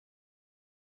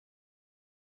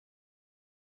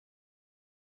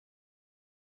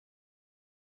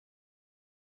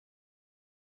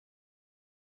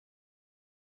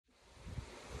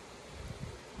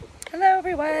Hello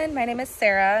everyone, my name is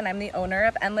Sarah and I'm the owner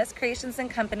of Endless Creations and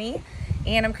Company,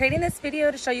 and I'm creating this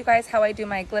video to show you guys how I do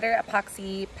my glitter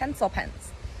epoxy pencil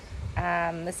pens.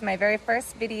 This is my very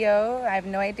first video. I have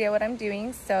no idea what I'm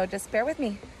doing, so just bear with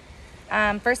me.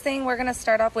 First thing we're going to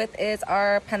start off with is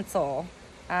our pencil.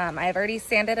 I've already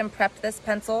sanded and prepped this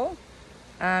pencil.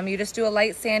 You just do a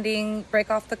light sanding,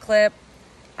 break off the clip.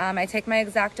 I take my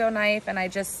X-Acto knife and I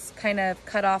just kind of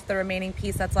cut off the remaining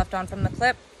piece that's left on from the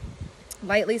clip,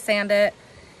 lightly sand it,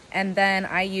 and then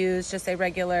I use just a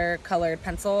regular colored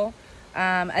pencil.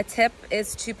 A tip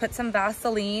is to put some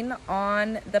Vaseline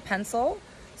on the pencil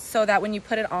so that when you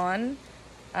put it on,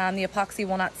 the epoxy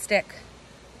will not stick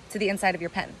to the inside of your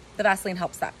pen. The Vaseline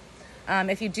helps that.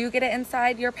 If you do get it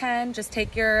inside your pen, just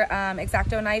take your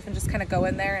X-Acto knife and just kind of go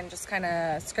in there and just kind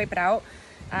of scrape it out.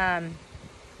 And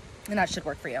that should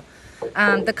work for you.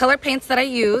 The color paints that I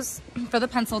use for the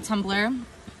pencil tumbler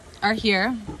are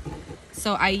here.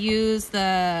 So I use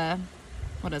the,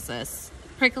 what is this?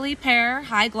 Prickly Pear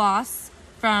High Gloss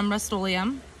from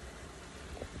Rust-Oleum.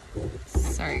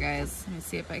 Sorry guys, let me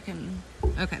see if I can,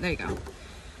 okay, there you go.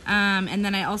 And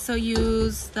then I also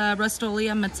use the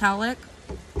Rust-Oleum Metallic.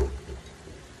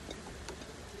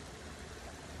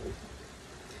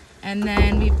 And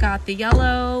then we've got the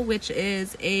yellow, which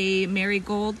is a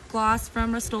Marigold gloss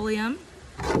from Rust-Oleum.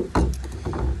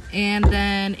 And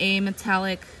then a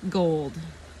metallic gold.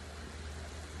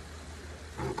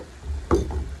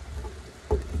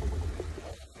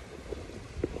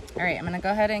 All right, I'm gonna go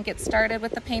ahead and get started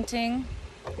with the painting.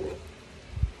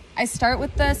 I start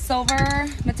with the silver,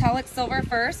 metallic silver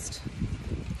first.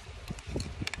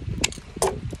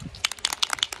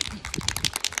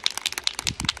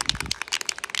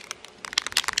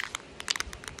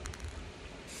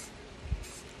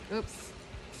 Oops,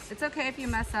 it's okay if you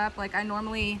mess up. Like I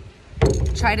normally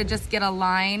try to just get a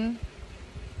line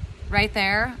right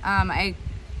there. I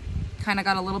kind of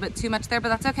got a little bit too much there, but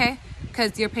that's okay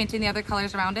because you're painting the other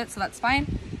colors around it, so that's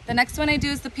fine. The next one I do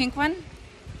is the pink one.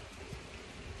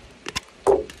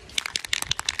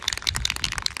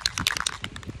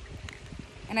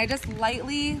 And I just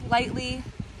lightly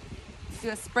do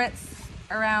a spritz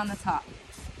around the top.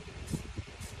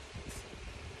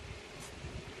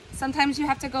 Sometimes you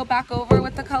have to go back over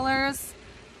with the colors.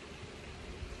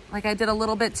 Like I did a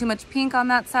little bit too much pink on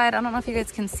that side. I don't know if you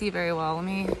guys can see very well. Let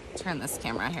me turn this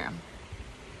camera here.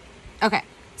 Okay,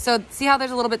 so see how there's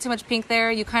a little bit too much pink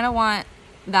there? You kind of want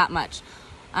that much.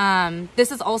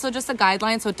 This is also just a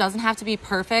guideline, so it doesn't have to be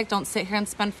perfect. Don't sit here and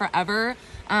spend forever.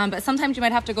 But sometimes you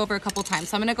might have to go over a couple times.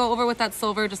 So I'm gonna go over with that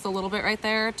silver just a little bit right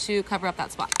there to cover up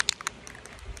that spot.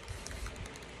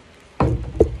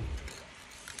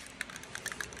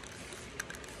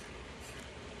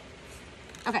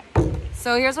 Okay,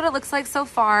 so here's what it looks like so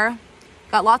far.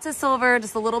 Got lots of silver,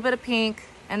 just a little bit of pink,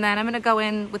 and then I'm gonna go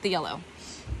in with the yellow.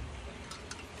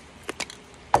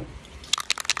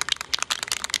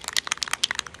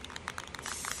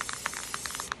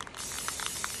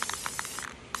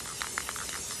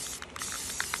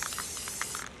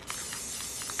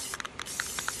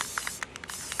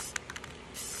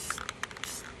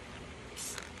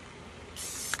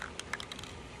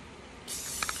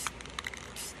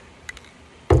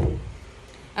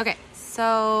 Okay,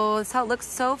 so that's how it looks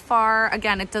so far.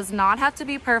 Again, it does not have to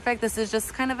be perfect. This is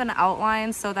just kind of an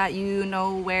outline so that you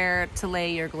know where to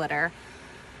lay your glitter.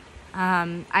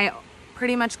 I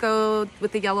pretty much go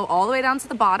with the yellow all the way down to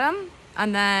the bottom,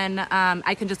 and then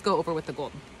I can just go over with the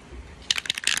gold.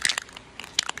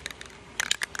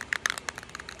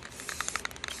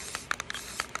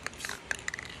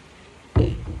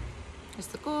 There's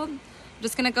the gold. I'm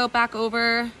just gonna go back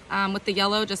over with the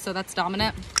yellow just so that's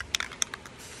dominant.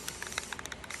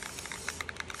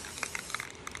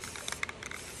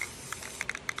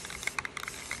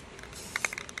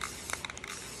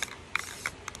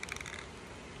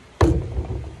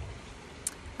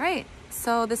 All right,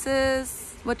 so this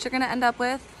is what you're gonna end up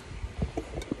with.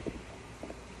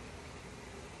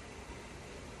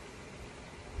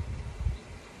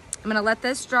 I'm gonna let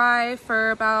this dry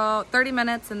for about 30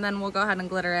 minutes and then we'll go ahead and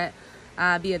glitter it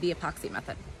via the epoxy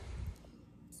method.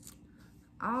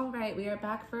 All right, we are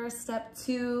back for step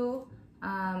 2.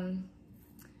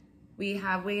 We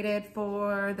have waited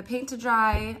for the paint to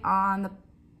dry on the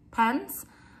pens,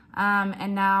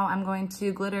 and now I'm going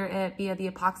to glitter it via the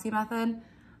epoxy method.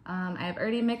 I have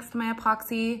already mixed my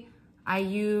epoxy. I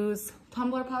use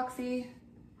TumblerPoxy.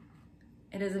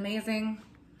 It is amazing.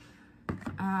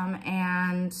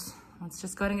 And let's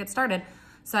just go ahead and get started.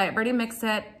 So I've already mixed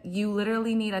it. You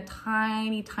literally need a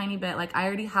tiny, tiny bit. Like I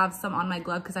already have some on my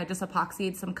glove because I just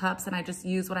epoxied some cups and I just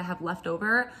use what I have left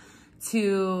over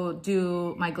to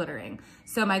do my glittering.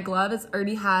 So my glove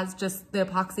already has just the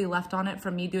epoxy left on it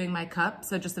from me doing my cup.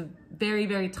 So just a very,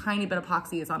 very tiny bit of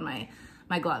epoxy is on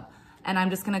my glove. And I'm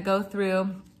just gonna go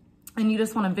through, and you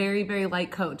just want a very, very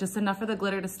light coat, just enough for the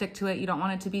glitter to stick to it. You don't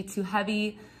want it to be too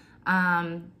heavy.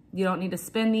 You don't need to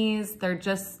spin these. They're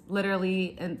just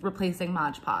literally replacing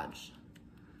Mod Podge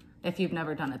if you've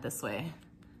never done it this way.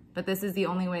 But this is the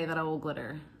only way that I will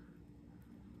glitter.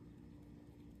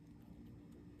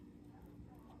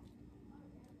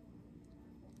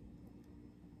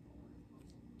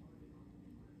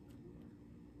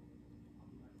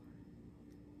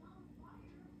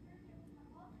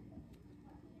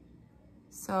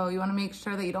 So you wanna make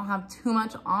sure that you don't have too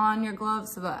much on your glove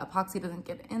so the epoxy doesn't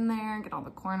get in there, get all the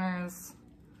corners.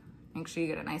 Make sure you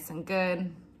get it nice and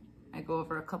good. I go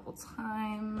over a couple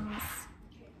times.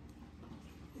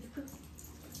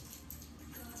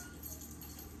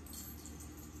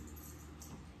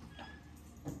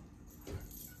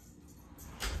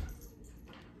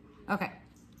 Okay.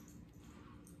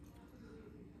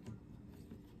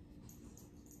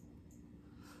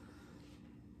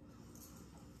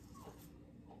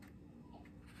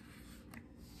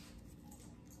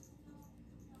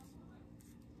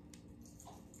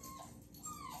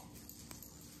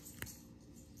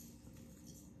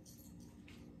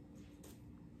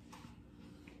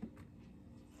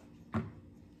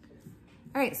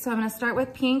 All right, so I'm gonna start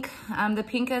with pink. The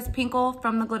pink is Pinkle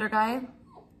from the Glitter Guy.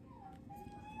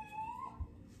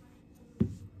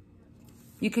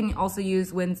 You can also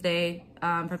use Wednesday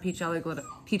for Peachy Olive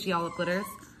Glitters.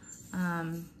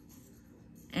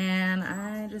 And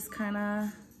I just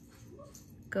kinda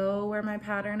go where my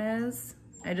pattern is.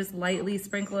 I just lightly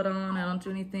sprinkle it on. I don't do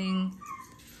anything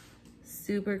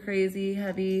super crazy,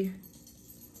 heavy.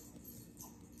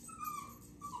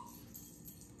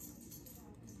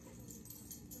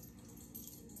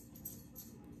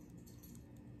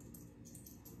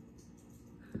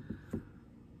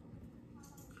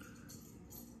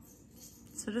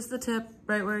 So just the tip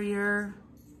right where your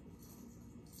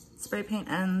spray paint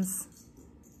ends.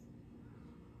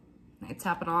 I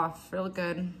tap it off real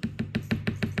good.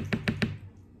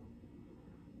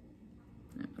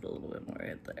 I put a little bit more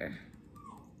right there.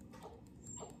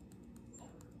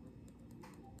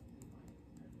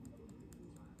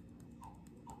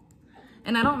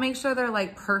 And I don't make sure they're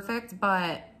like perfect,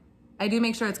 but I do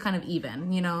make sure it's kind of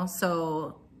even, you know?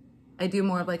 So I do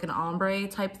more of like an ombre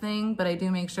type thing, but I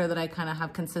do make sure that I kind of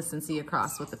have consistency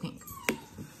across with the pink.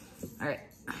 All right.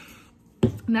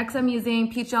 Next I'm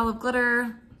using Peachy Olive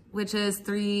Glitter, which is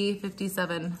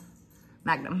 357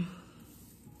 Magnum.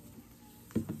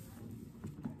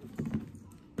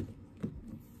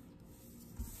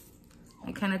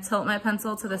 I kind of tilt my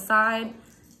pencil to the side,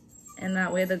 and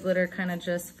that way the glitter kind of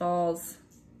just falls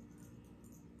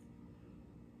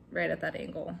right at that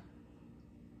angle.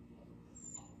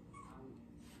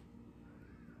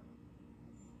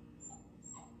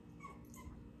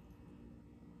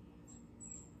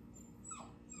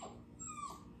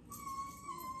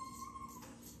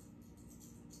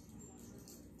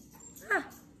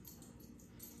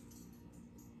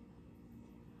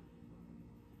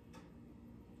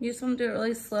 You just want to do it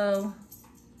really slow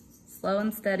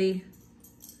and steady.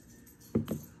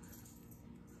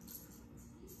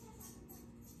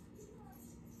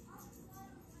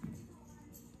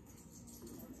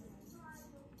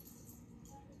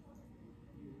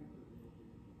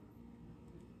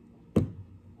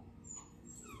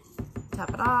 Tap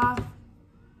it off.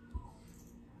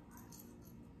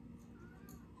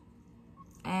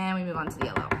 And we move on to the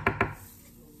yellow.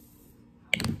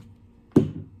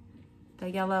 The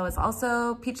yellow is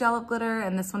also Peachy Olive Glitter,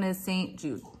 and this one is St.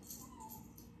 Jude.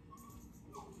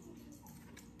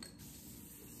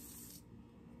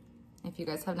 If you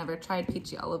guys have never tried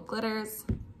Peachy Olive Glitters,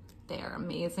 they are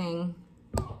amazing.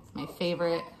 It's my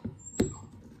favorite.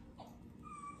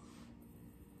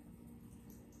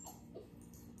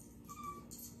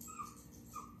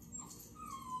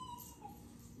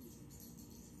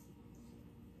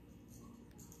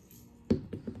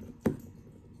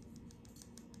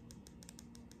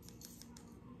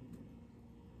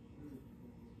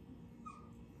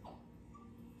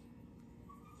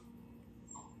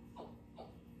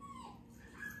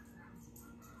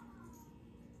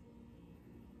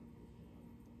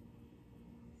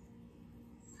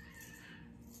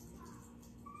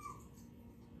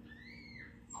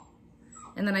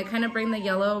 And then I kind of bring the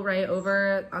yellow right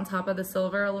over on top of the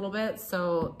silver a little bit,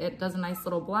 so it does a nice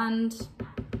little blend.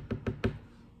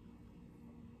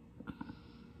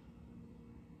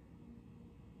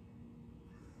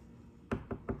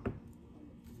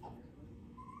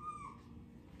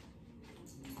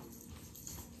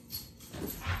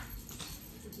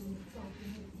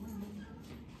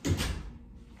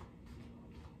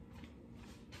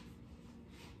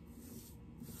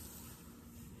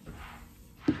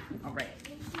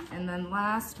 And then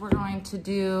last we're going to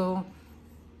do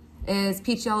is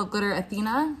Peach Yellow Glitter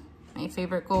Athena, my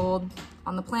favorite gold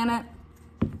on the planet.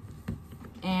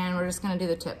 And we're just gonna do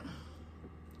the tip.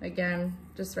 Again,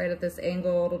 just right at this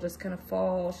angle, it'll just kind of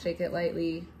fall, shake it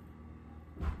lightly.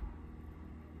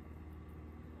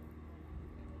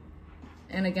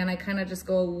 And again, I kind of just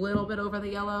go a little bit over the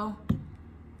yellow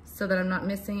so that I'm not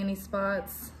missing any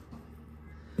spots.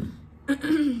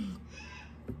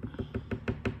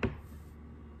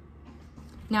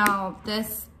 Now,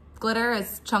 this glitter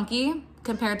is chunky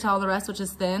compared to all the rest, which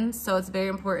is thin, so it's very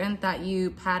important that you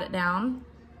pat it down,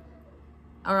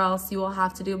 or else you will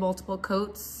have to do multiple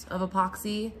coats of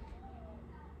epoxy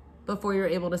before you're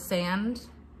able to sand.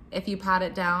 If you pat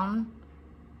it down,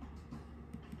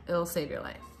 it'll save your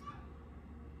life.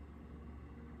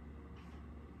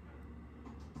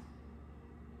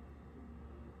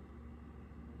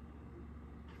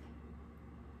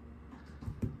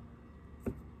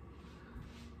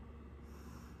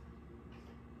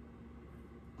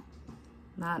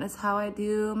 That is how I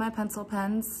do my pencil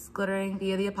pens, glittering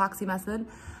via the epoxy method.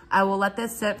 I will let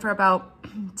this sit for about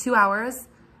 2 hours,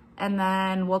 and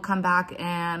then we'll come back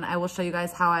and I will show you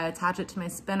guys how I attach it to my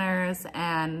spinners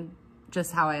and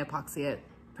just how I epoxy it.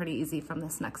 Pretty easy from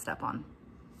this next step on.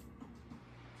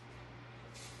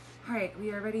 All right, we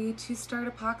are ready to start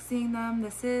epoxying them.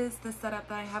 This is the setup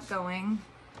that I have going.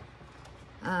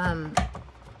 I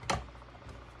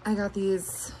got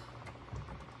these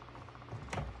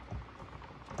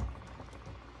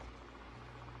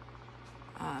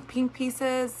pink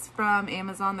pieces from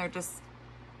Amazon. They're just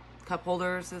cup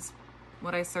holders is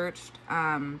what I searched.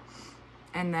 And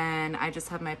then I just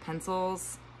have my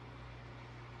pencils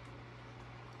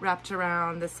wrapped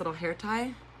around this little hair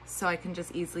tie so I can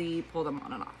just easily pull them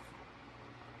on and off.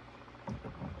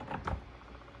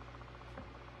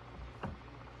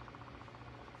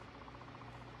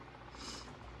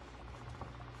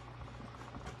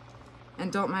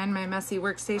 And don't mind my messy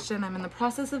workstation. I'm in the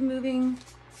process of moving,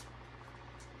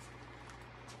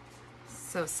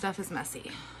 so stuff is messy.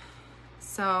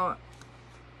 So I'm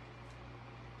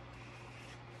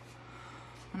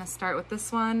gonna start with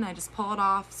this one. I just pull it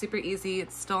off, super easy.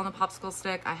 It's still on the popsicle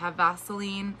stick. I have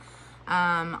Vaseline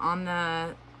on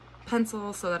the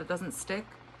pencil so that it doesn't stick.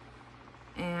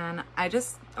 And I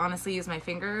just honestly use my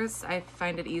fingers. I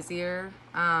find it easier.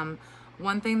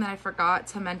 One thing that I forgot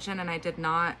to mention, and I did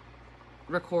not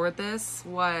record this,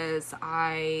 was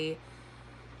I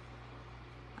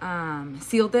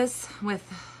sealed this with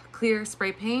clear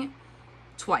spray paint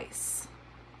twice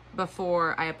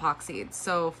before I epoxied.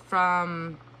 So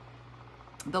from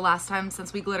the last time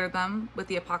since we glittered them with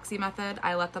the epoxy method,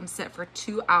 I let them sit for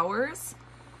 2 hours,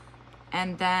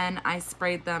 and then I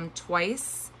sprayed them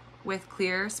twice with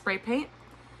clear spray paint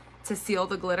to seal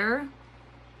the glitter.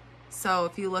 So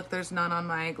if you look, there's none on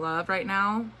my glove right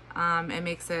now. It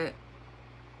makes it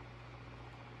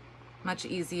much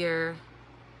easier.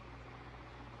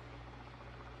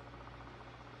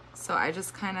 So I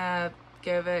just kind of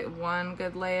give it one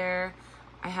good layer.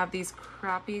 I have these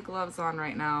crappy gloves on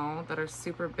right now that are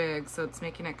super big, so it's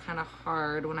making it kind of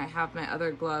hard. When I have my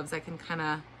other gloves, I can kind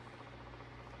of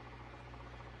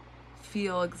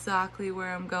feel exactly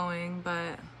where I'm going,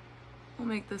 but we'll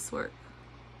make this work.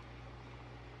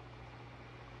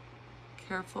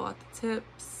 Careful at the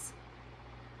tips.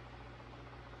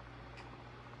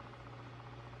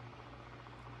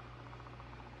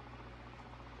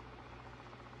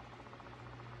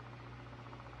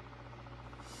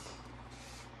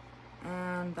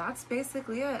 And that's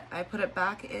basically it. I put it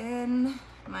back in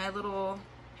my little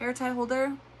hair tie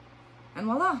holder, and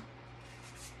voila.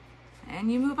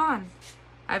 And you move on.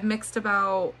 I've mixed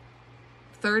about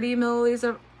 30 milliliters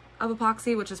of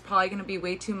epoxy, which is probably gonna be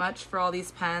way too much for all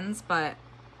these pens, but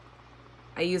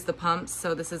I use the pumps,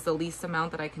 so this is the least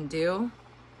amount that I can do.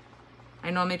 I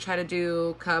normally try to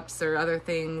do cups or other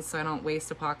things so I don't waste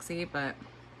epoxy, but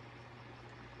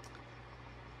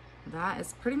that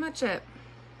is pretty much it.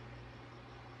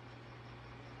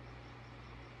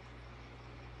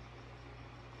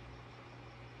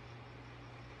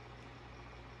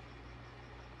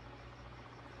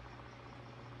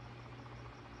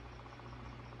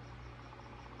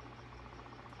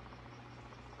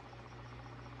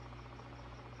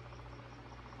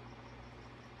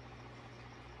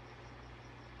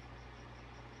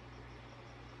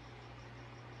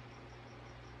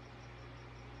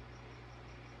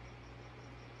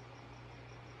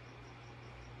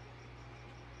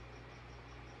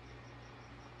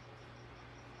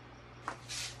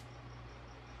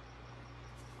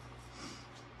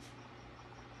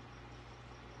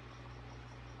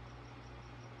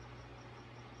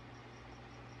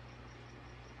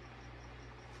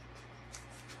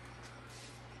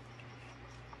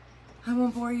 I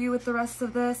won't bore you with the rest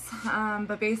of this,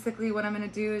 but basically what I'm going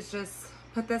to do is just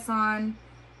put this on,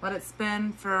 let it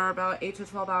spin for about 8 to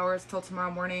 12 hours till tomorrow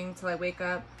morning, till I wake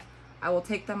up. I will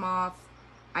take them off.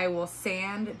 I will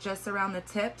sand just around the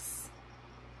tips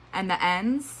and the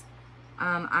ends.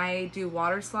 I do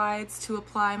water slides to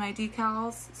apply my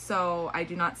decals, so I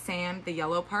do not sand the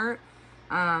yellow part.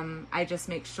 I just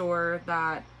make sure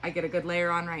that I get a good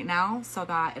layer on right now so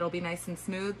that it'll be nice and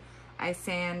smooth. I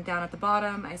sand down at the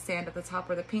bottom, I sand at the top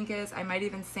where the pink is. I might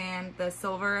even sand the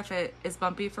silver if it is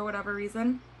bumpy for whatever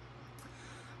reason.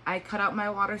 I cut out my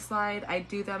water slide. I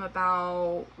do them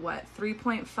about, what,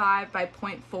 3.5 by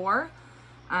 0.4.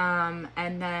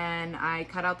 And then I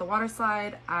cut out the water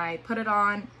slide, I put it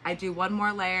on, I do one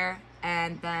more layer,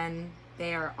 and then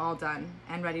they are all done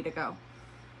and ready to go.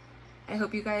 I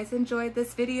hope you guys enjoyed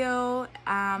this video.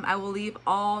 I will leave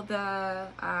all the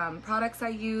products I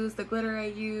use, the glitter I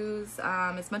use,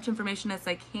 as much information as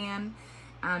I can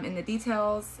in the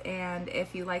details. And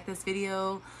if you like this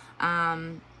video,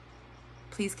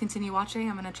 please continue watching.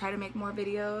 I'm going to try to make more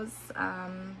videos.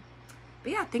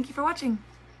 But yeah, thank you for watching.